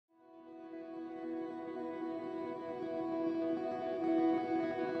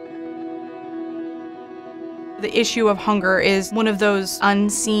The issue of hunger is one of those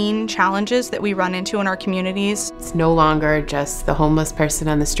unseen challenges that we run into in our communities. It's no longer just the homeless person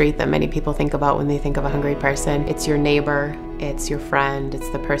on the street that many people think about when they think of a hungry person. It's your neighbor, it's your friend,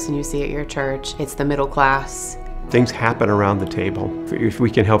 it's the person you see at your church, it's the middle class. Things happen around the table. If we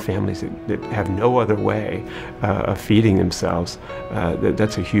can help families that have no other way of feeding themselves,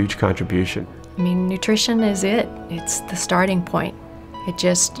 that's a huge contribution. I mean, nutrition is it. It's the starting point.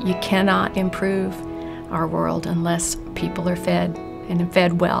 You cannot improve our world unless people are fed and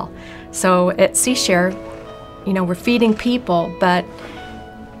fed well. So at SeaShare, you know, we're feeding people, but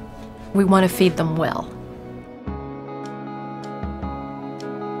we want to feed them well.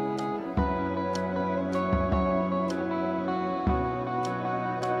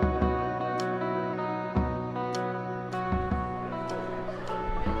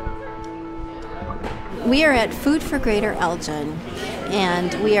 We are at Food for Greater Elgin,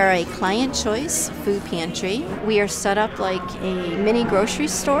 and we are a client choice food pantry. We are set up like a mini grocery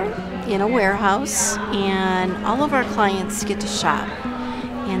store in a warehouse, and all of our clients get to shop,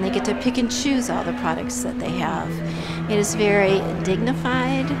 and they get to pick and choose all the products that they have. It is very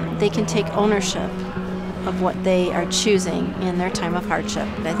dignified. They can take ownership of what they are choosing in their time of hardship.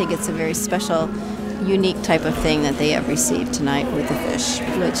 I think it's a very special, unique type of thing that they have received tonight with the fish,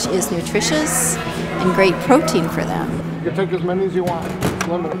 which is nutritious and great protein for them. You can take as many as you want. It's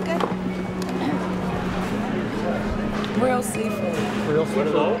limited. Okay. Real seafood. Real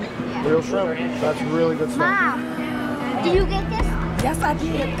seafood. Real shrimp. That's really good stuff. Mom, did you get this? Yes, I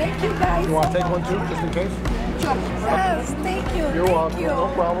did. Thank you, guys. You want to take one too, just in case? Yes, thank you. You're welcome.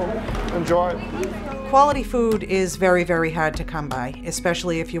 No problem. Enjoy. Quality food is very, very hard to come by,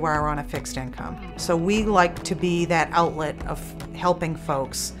 especially if you are on a fixed income. So we like to be that outlet of helping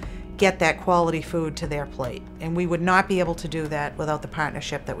folks get that quality food to their plate. And we would not be able to do that without the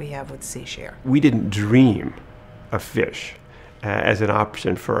partnership that we have with SeaShare. We didn't dream of fish as an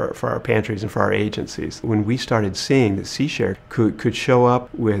option for our pantries and for our agencies. When we started seeing that SeaShare could show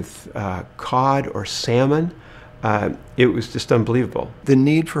up with cod or salmon, it was just unbelievable. The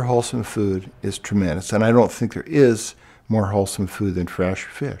need for wholesome food is tremendous, and I don't think there is more wholesome food than fresh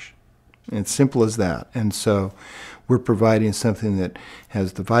fish. And it's simple as that. And so we're providing something that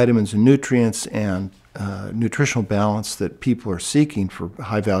has the vitamins and nutrients and nutritional balance that people are seeking for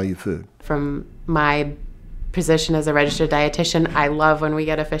high-value food. From my position as a registered dietitian, I love when we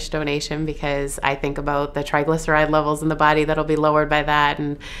get a fish donation because I think about the triglyceride levels in the body that'll be lowered by that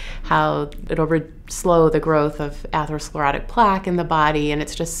and how it'll slow the growth of atherosclerotic plaque in the body, and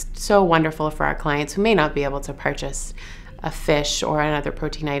it's just so wonderful for our clients who may not be able to purchase a fish or another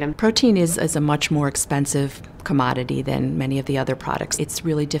protein item. Protein is a much more expensive commodity than many of the other products. It's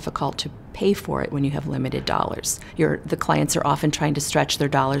really difficult to pay for it when you have limited dollars. The clients are often trying to stretch their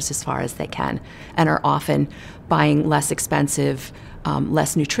dollars as far as they can and are often buying less expensive,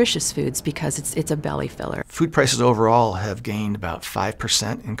 less nutritious foods because it's a belly filler. Food prices overall have gained about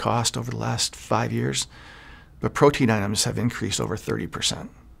 5% in cost over the last 5 years, but protein items have increased over 30%.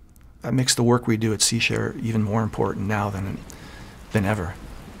 That makes the work we do at SeaShare even more important now than ever.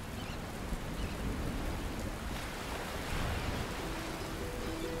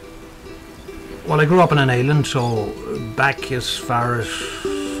 Well, I grew up on an island, so back as far as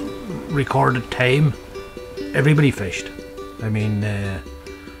recorded time, everybody fished. I mean,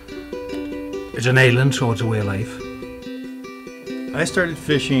 it's an island, so it's a way of life. I started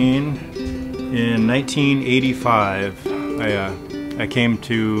fishing in 1985. I came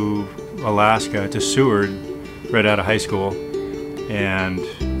to Alaska, to Seward, right out of high school, and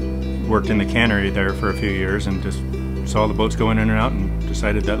worked in the cannery there for a few years and just saw the boats going in and out and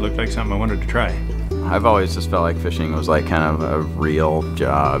decided that looked like something I wanted to try. I've always just felt like fishing was like kind of a real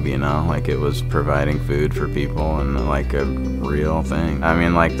job, you know, like it was providing food for people and like a real thing. I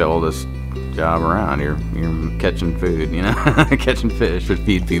mean, like the oldest job around, you're catching food, you know, catching fish to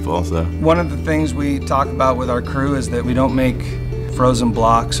feed people. So one of the things we talk about with our crew is that we don't make frozen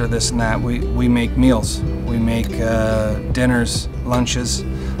blocks or this and that. We make meals. We make dinners, lunches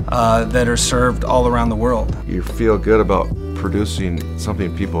that are served all around the world. You feel good about producing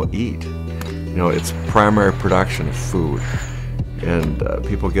something people eat. You know, it's primary production of food, and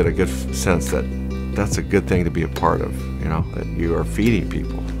people get a good sense that that's a good thing to be a part of, you know, that you are feeding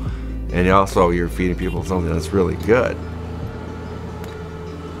people. And also you're feeding people something that's really good.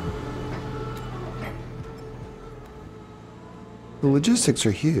 The logistics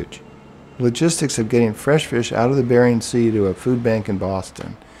are huge. Logistics of getting fresh fish out of the Bering Sea to a food bank in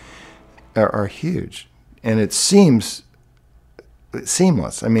Boston are huge. And it seems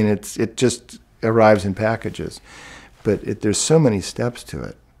seamless. I mean, it just arrives in packages. But there's so many steps to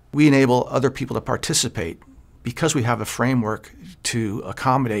it. We enable other people to participate because we have a framework to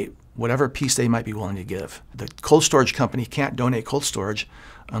accommodate whatever piece they might be willing to give. The cold storage company can't donate cold storage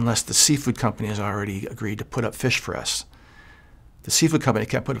unless the seafood company has already agreed to put up fish for us. The seafood company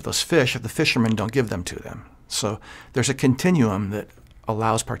can't put up those fish if the fishermen don't give them to them. So there's a continuum that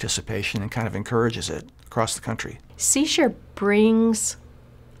allows participation and kind of encourages it across the country. SeaShare brings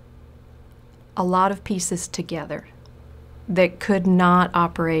a lot of pieces together that could not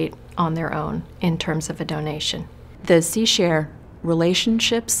operate on their own in terms of a donation. The SeaShare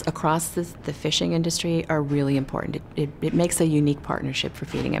relationships across the fishing industry are really important. It makes a unique partnership for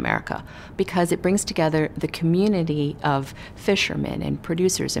Feeding America because it brings together the community of fishermen and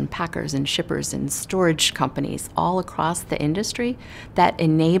producers and packers and shippers and storage companies all across the industry that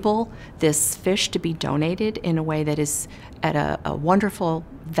enable this fish to be donated in a way that is at a wonderful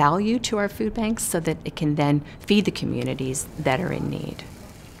value to our food banks so that it can then feed the communities that are in need.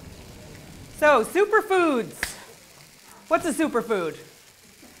 So, superfoods. What's a superfood?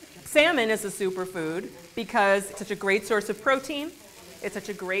 Salmon is a superfood because it's such a great source of protein. It's such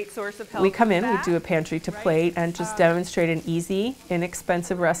a great source of healthy fat. We come in, we do a pantry to plate and just demonstrate an easy,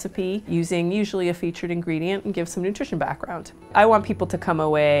 inexpensive recipe using usually a featured ingredient and give some nutrition background. I want people to come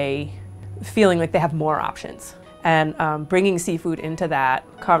away feeling like they have more options. And bringing seafood into that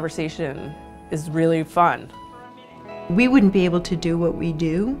conversation is really fun. We wouldn't be able to do what we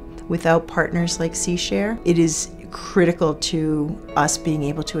do without partners like SeaShare. It is critical to us being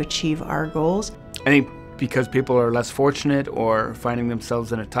able to achieve our goals. I think because people are less fortunate or finding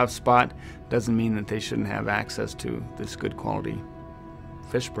themselves in a tough spot doesn't mean that they shouldn't have access to this good quality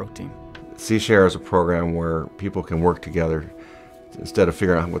fish protein. SeaShare is a program where people can work together. Instead of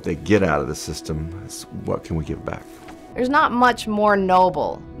figuring out what they get out of the system, it's what can we give back. There's not much more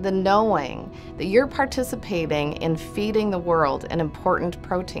noble than knowing that you're participating in feeding the world an important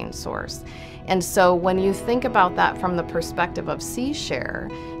protein source. And so when you think about that from the perspective of SeaShare,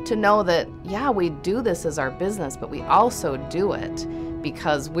 to know that, yeah, we do this as our business, but we also do it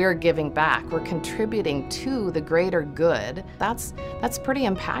because we're giving back, we're contributing to the greater good, that's pretty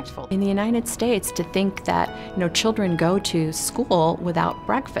impactful. In the United States, to think that children go to school without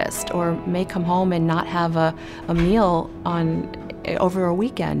breakfast or may come home and not have a meal over a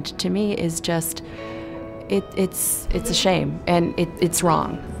weekend, to me is just, it's a shame and it's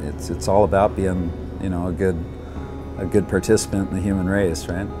wrong. It's all about being a good participant in the human race,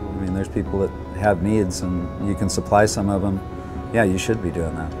 right? I mean, there's people that have needs and you can supply some of them. Yeah, you should be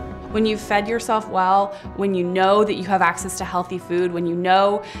doing that. When you've fed yourself well, when you know that you have access to healthy food, when you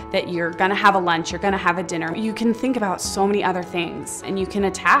know that you're gonna have a lunch, you're gonna have a dinner, you can think about so many other things and you can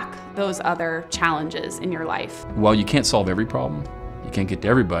attack those other challenges in your life. While you can't solve every problem, you can't get to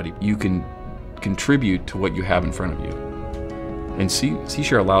everybody, you can contribute to what you have in front of you. And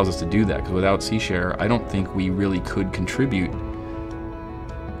SeaShare allows us to do that, because without SeaShare, I don't think we really could contribute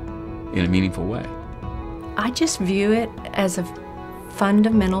in a meaningful way. I just view it as a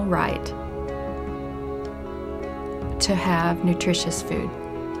fundamental right to have nutritious food.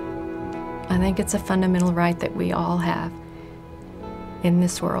 I think it's a fundamental right that we all have in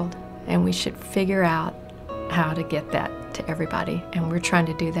this world, and we should figure out how to get that to everybody, and we're trying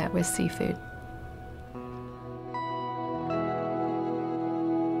to do that with seafood.